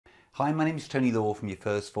Hi, my name is Tony Law from Your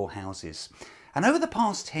First Four Houses. And over the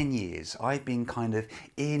past 10 years, I've been kind of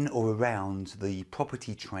in or around the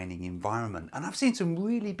property training environment, and I've seen some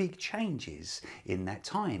really big changes in that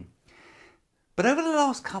time. But over the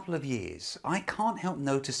last couple of years, I can't help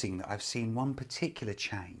noticing that I've seen one particular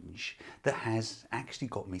change that has actually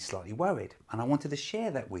got me slightly worried, and I wanted to share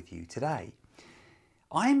that with you today.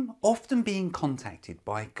 I'm often being contacted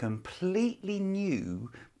by completely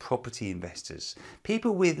new property investors,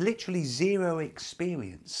 people with literally zero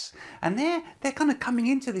experience, and they're kind of coming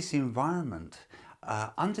into this environment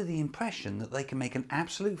under the impression that they can make an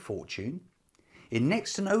absolute fortune in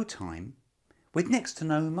next to no time with next to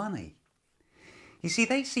no money. You see,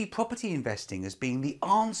 they see property investing as being the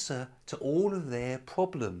answer to all of their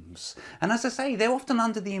problems. And as I say, they're often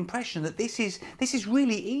under the impression that this is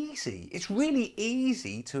really easy. It's really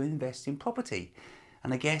easy to invest in property.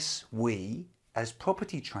 And I guess we, as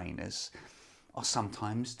property trainers, are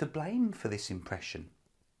sometimes to blame for this impression.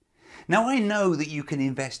 Now, I know that you can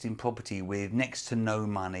invest in property with next to no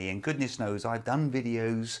money, and goodness knows I've done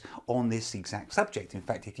videos on this exact subject. In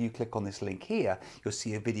fact, if you click on this link here, you'll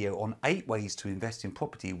see a video on 8 ways to invest in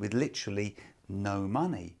property with literally no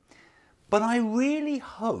money. But I really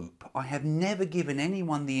hope I have never given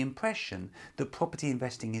anyone the impression that property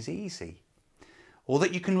investing is easy, or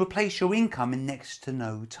that you can replace your income in next to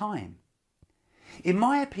no time. In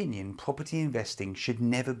my opinion, property investing should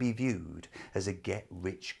never be viewed as a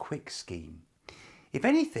get-rich-quick scheme. If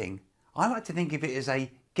anything, I like to think of it as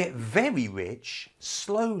a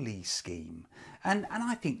get-very-rich-slowly scheme, and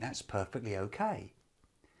I think that's perfectly okay.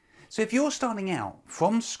 So if you're starting out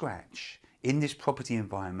from scratch in this property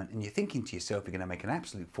environment and you're thinking to yourself you're going to make an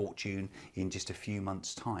absolute fortune in just a few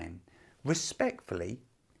months' time, respectfully,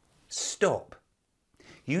 stop.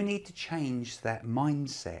 You need to change that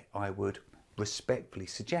mindset, I would respectfully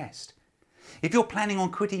suggest. If you're planning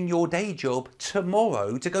on quitting your day job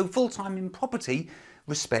tomorrow to go full-time in property,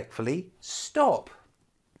 respectfully stop.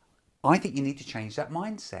 I think you need to change that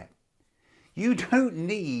mindset. You don't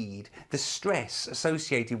need the stress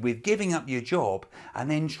associated with giving up your job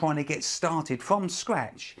and then trying to get started from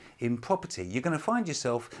scratch in property. You're going to find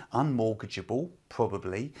yourself unmortgageable,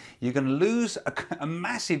 probably. You're going to lose a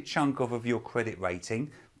massive chunk off of your credit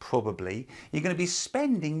rating, probably. You're going to be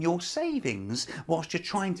spending your savings whilst you're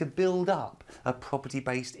trying to build up a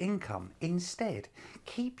property-based income. Instead,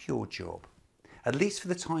 keep your job, at least for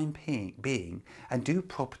the time being, and do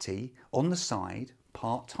property on the side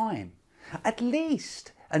part-time. At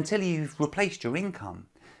least until you've replaced your income.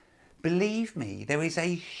 Believe me, there is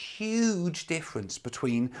a huge difference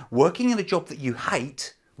between working in a job that you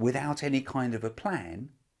hate without any kind of a plan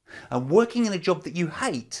and working in a job that you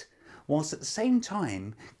hate whilst at the same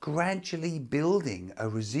time gradually building a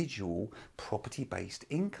residual property-based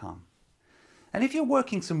income. And if you're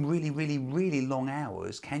working some really long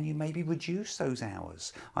hours, can you maybe reduce those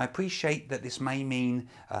hours? I appreciate that this may mean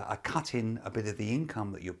a cut in a bit of the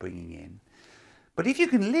income that you're bringing in. But if you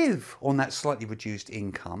can live on that slightly reduced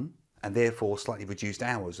income, and therefore slightly reduced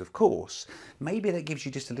hours, of course, maybe that gives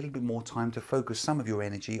you just a little bit more time to focus some of your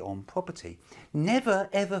energy on property. Never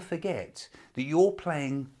ever forget that you're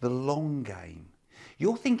playing the long game.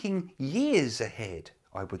 You're thinking years ahead,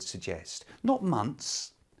 I would suggest, not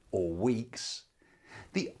months or weeks.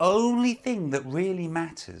 The only thing that really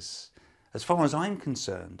matters, as far as I'm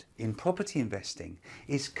concerned, in property investing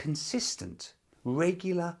is consistent,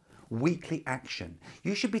 regular, weekly action.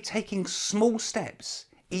 You should be taking small steps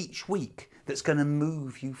each week that's going to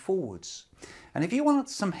move you forwards. And if you want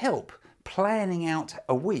some help planning out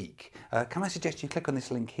a week, can I suggest you click on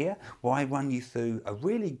this link here where I run you through a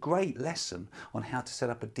really great lesson on how to set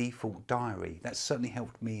up a default diary. That's certainly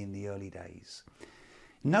helped me in the early days.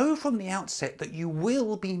 Know from the outset that you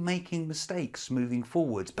will be making mistakes moving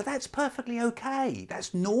forwards, but that's perfectly okay.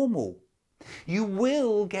 That's normal. You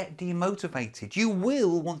will get demotivated. You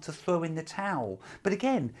will want to throw in the towel. But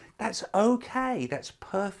again, that's okay. That's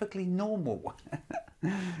perfectly normal.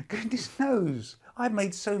 Goodness knows, I've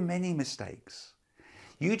made so many mistakes.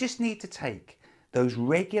 You just need to take those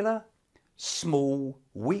regular, small,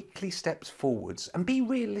 weekly steps forwards and be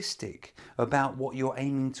realistic about what you're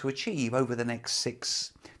aiming to achieve over the next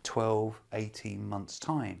 6, 12, 18 months'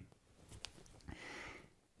 time.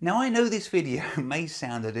 Now, I know this video may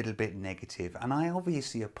sound a little bit negative, and I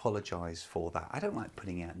obviously apologise for that. I don't like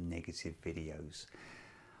putting out negative videos.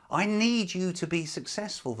 I need you to be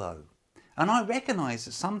successful though. And I recognise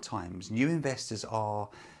that sometimes new investors are,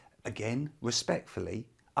 again, respectfully,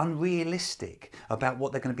 unrealistic about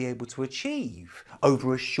what they're going to be able to achieve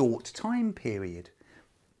over a short time period.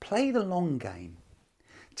 Play the long game.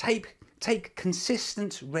 Take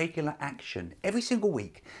consistent, regular action every single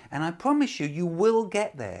week, and I promise you, you will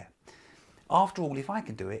get there. After all, if I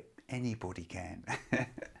can do it, anybody can.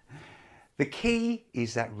 The key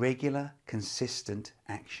is that regular, consistent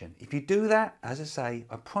action. If you do that, as I say,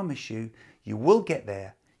 I promise you, you will get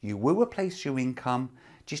there. You will replace your income.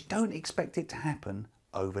 Just don't expect it to happen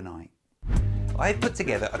overnight. I've put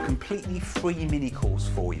together a completely free mini course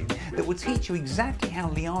for you that will teach you exactly how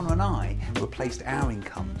Liana and I replaced our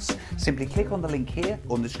incomes. Simply click on the link here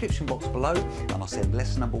or in the description box below and I'll send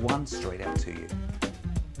lesson number 1 straight out to you.